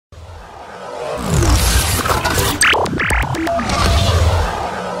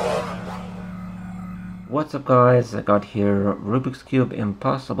What's up guys, I got here Rubik's Cube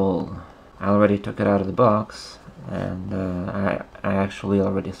Impossible. I already took it out of the box and I actually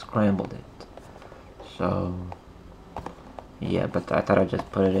already scrambled it. So yeah, but I thought I'd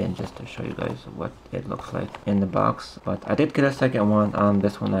just put it in just to show you guys what it looks like in the box. But I did get a second one.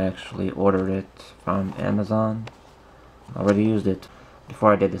 This one I actually ordered it from Amazon. I already used it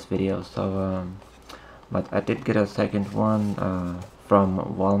before I did this video, so but I did get a second one from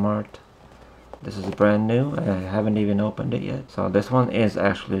Walmart. This is brand new. I haven't even opened it yet. So this one is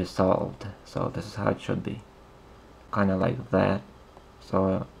actually solved. So this is how it should be. Kind of like that.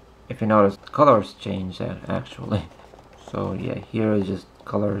 So if you notice, the colors change actually. So yeah, here is just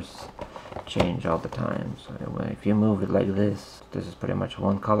colors change all the time. So if you move it like this is pretty much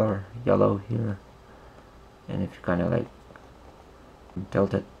one color, yellow here. And if you kind of like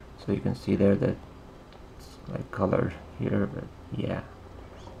tilt it, so you can see there that it's like colored here, but yeah.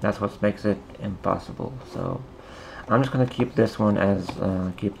 That's what makes it impossible. So I'm just gonna keep this one as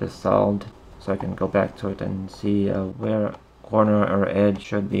keep this solved, so I can go back to it and see where corner or edge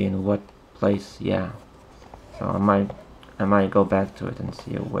should be in what place. Yeah. So I might go back to it and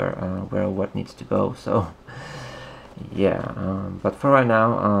see where what needs to go. So yeah. But for right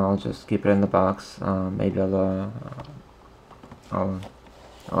now, I'll just keep it in the box. Maybe I'll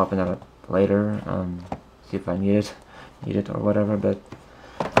open it up later. See if I need it or whatever. But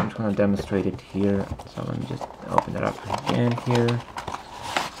I'm just going to demonstrate it here. So let me just open it up again here.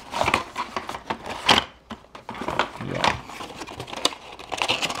 Yeah.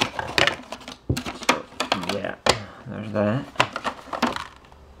 So, yeah, there's that.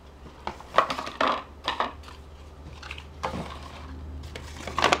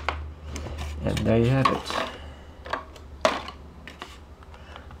 And there you have it.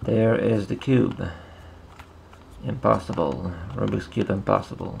 There is the cube. Impossible. Rubik's Cube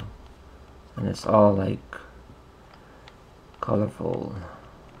Impossible. And it's all like colorful.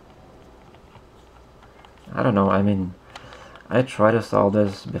 I don't know, I mean, I tried to solve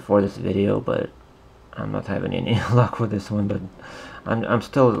this before this video, but I'm not having any luck with this one. But I'm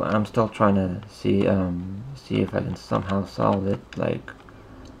still trying to see if I can somehow solve it. Like,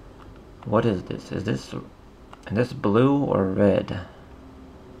 what is this? Is this blue or red?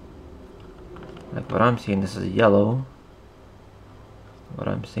 Like what I'm seeing, this is yellow. What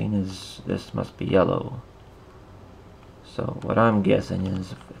I'm seeing is this must be yellow. So what I'm guessing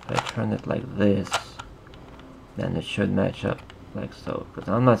is if I turn it like this, then it should match up like so. Because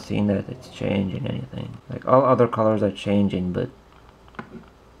I'm not seeing that it's changing anything. Like all other colors are changing, but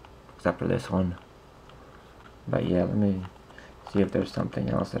except for this one. But yeah, let me see if there's something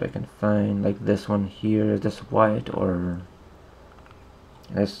else that I can find. Like this one here, is this white or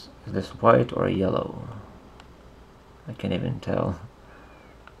is this white or yellow? I can't even tell.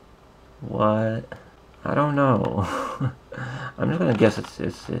 What? I don't know. I'm just gonna guess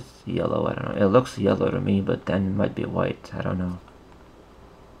it's yellow. I don't know. It looks yellow to me, but then it might be white. I don't know.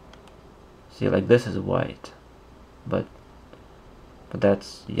 See, like this is white, but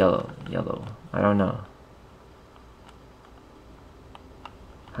that's yellow. I don't know.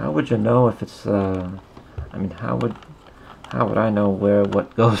 How would you know if it's I mean, how would I know where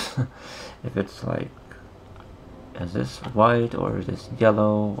what goes? If it's like, is this white or is this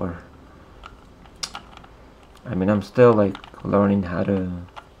yellow? Or I mean, I'm still like learning how to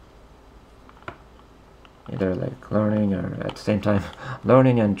either like learning or at the same time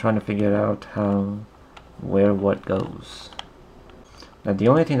learning and trying to figure out where what goes. Now the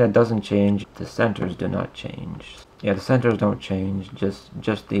only thing that doesn't change, the centers do not change. Yeah, the centers don't change, just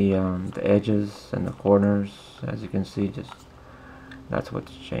the edges and the corners, as you can see, that's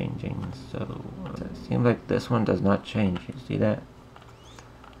what's changing. So it seems like this one does not change. You see that?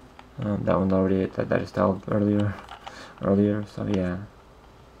 That one already that is solved earlier. So yeah.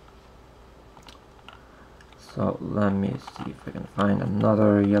 So let me see if I can find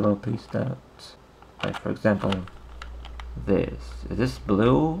another yellow piece that, like for example, this. Is this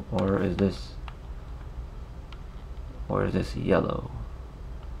blue or is this yellow?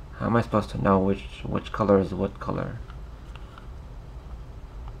 How am I supposed to know which color is what color?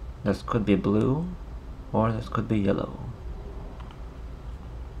 This could be blue or this could be yellow.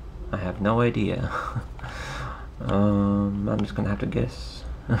 I have no idea. I'm just gonna have to guess.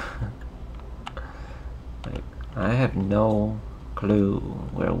 Like, I have no clue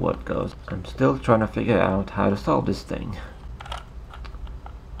where what goes. I'm still trying to figure out how to solve this thing.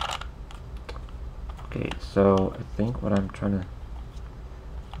 Okay, so I think what I'm trying to...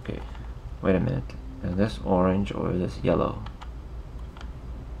 Okay, wait a minute. Is this orange or is this yellow?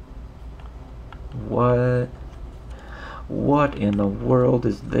 What? What in the world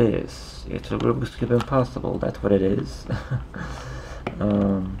is this? It's a Rubik's Cube Impossible, that's what it is.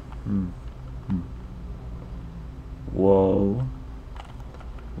 um, hmm, hmm. Whoa.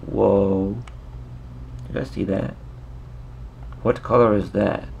 Whoa. Did I see that? What color is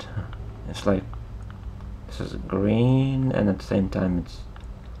that? It's like, this is green, and at the same time it's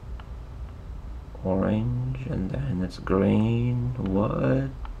orange, and then it's green. What?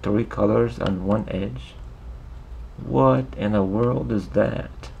 3 colors on one edge? What in the world is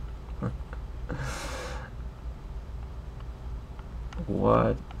that?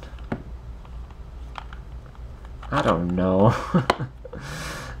 What? I don't know.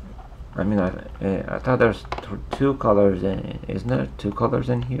 I mean, I thought there's 2 colors in. Isn't there 2 colors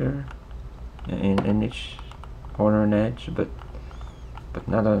in here? In each corner and edge, but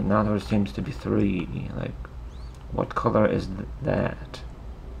now there seems to be 3. Like, what color is that?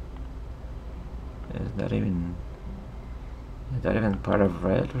 Is that even part of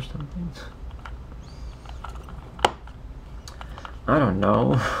red or something? I don't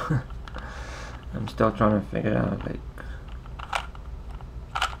know. I'm still trying to figure out, like.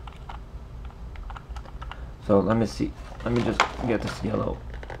 So let me see. Let me just get this yellow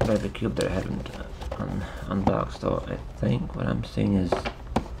Rubik cube that I haven't unboxed. So I think what I'm seeing is,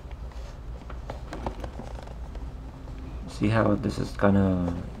 see how this is kind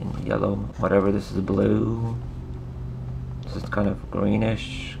of in yellow, whatever this is blue. This is kind of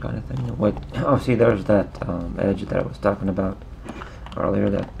greenish kind of thing. What? Oh, see, there's that edge that I was talking about earlier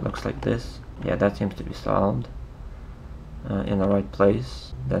that looks like this. Yeah, that seems to be solved in the right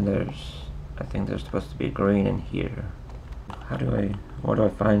place. Then I think there's supposed to be green in here. Where do I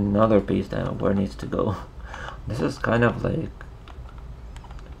find another piece now? Where it needs to go? This is kind of like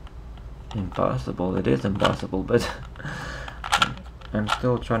impossible. It is impossible, but I'm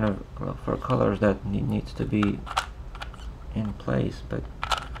still trying to look for colors that needs to be in place. But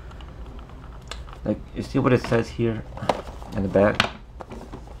like, you see what it says here in the back?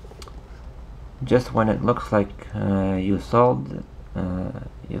 Just when it looks like you've solved it.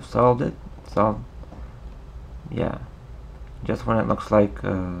 Yeah. Just when it looks like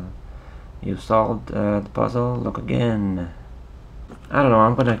you've solved the puzzle, look again. I don't know.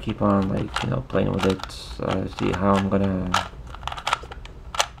 I'm gonna keep on, like, playing with it. See how I'm gonna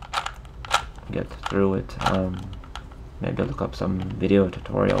get through it. Maybe look up some video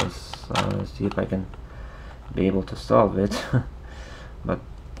tutorials. See if I can be able to solve it. But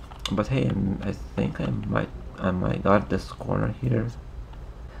hey, I think I might got this corner here.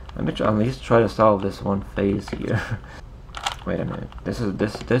 Let me at least try to solve this one phase here. Wait a minute.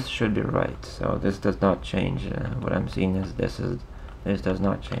 This should be right. So this does not change. What I'm seeing is this does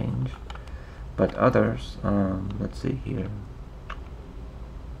not change. But others, let's see here.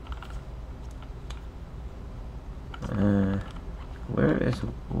 Where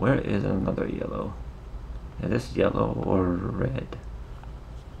is another yellow? Is this yellow or red?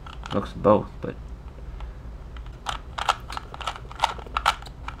 Looks both, but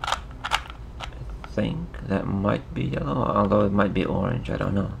I think that might be yellow, although it might be orange, I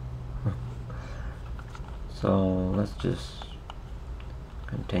don't know. So let's just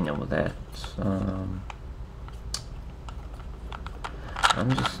continue with that. I'm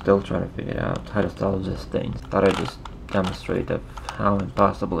just still trying to figure out how to solve this thing. Thought I'd just demonstrate of how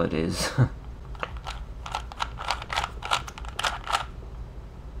impossible it is. I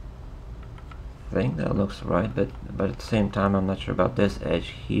think that looks right, but at the same time I'm not sure about this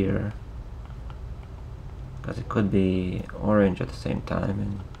edge here, because it could be orange at the same time.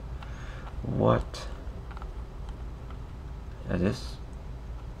 And what is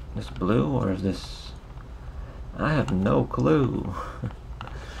this blue, or is this? I have no clue.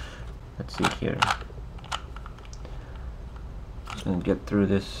 Let's see here. Just gonna get through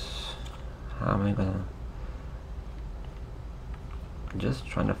this. How am I gonna? Just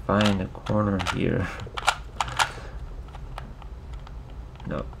trying to find a corner here.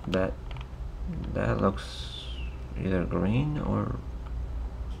 No, that looks either green or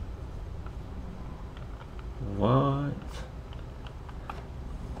what?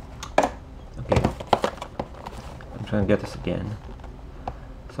 Okay, I'm trying to get this again.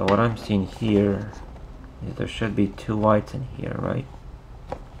 So what I'm seeing here is there should be 2 whites in here, right?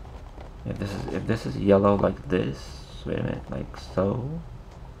 If this is yellow like this. Wait a minute, like so,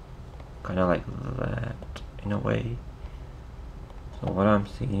 kind of like that in a way. So what I'm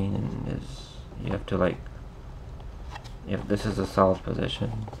seeing is you have to, like, if this is a solid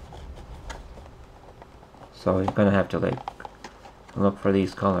position, so you're gonna have to, like, look for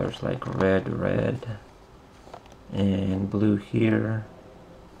these colors, like red, and blue here,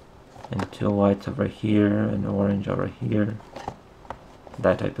 and 2 whites over here, and orange over here,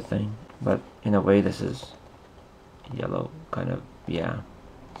 that type of thing. But in a way this is yellow, kind of, yeah,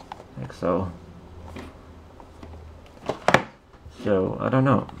 like so. So I don't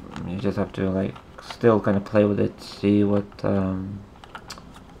know, you just have to like still kind of play with it, see what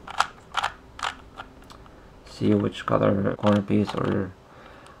see which color corner piece or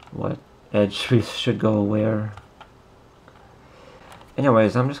what edge piece should go where.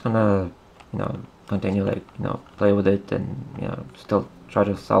 Anyways, I'm just gonna, you know, continue, like, you know, play with it and, you know, still try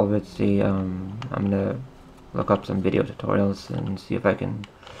to solve it. See, I'm gonna look up some video tutorials and see if I can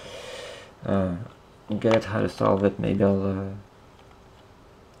get how to solve it. Maybe I'll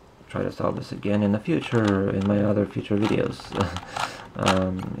try to solve this again in the future, in my other future videos.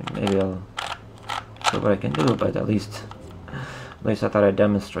 Maybe I'll show what I can do, but at least I thought I'd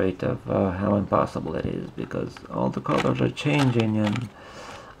demonstrate of how impossible it is, because all the colors are changing and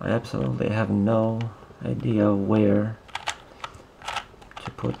I absolutely have no idea where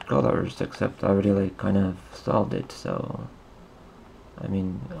to put colors, except I already like kind of solved it. So I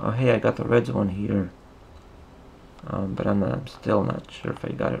mean, oh hey, I got the reds one here, but I'm still not sure if I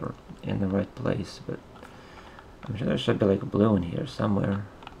got it in the right place, but I'm sure there should be like a blue in here somewhere,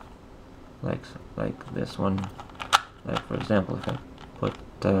 like this one. Like, for example, if I put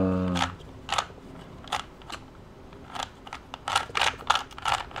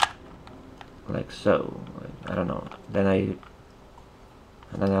like so, like, I don't know, then I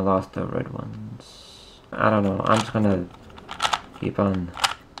lost the red ones. I don't know, I'm just gonna keep on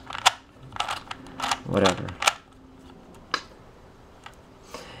whatever.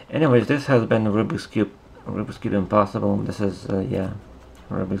 Anyways, this has been Rubik's Cube Impossible. This is yeah,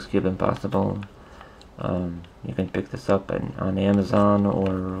 Rubik's Cube Impossible. You can pick this up on Amazon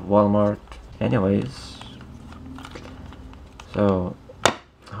or Walmart. Anyways, so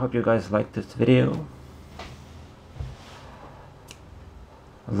I hope you guys liked this video.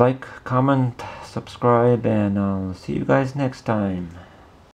 Like, comment, subscribe, and I'll see you guys next time.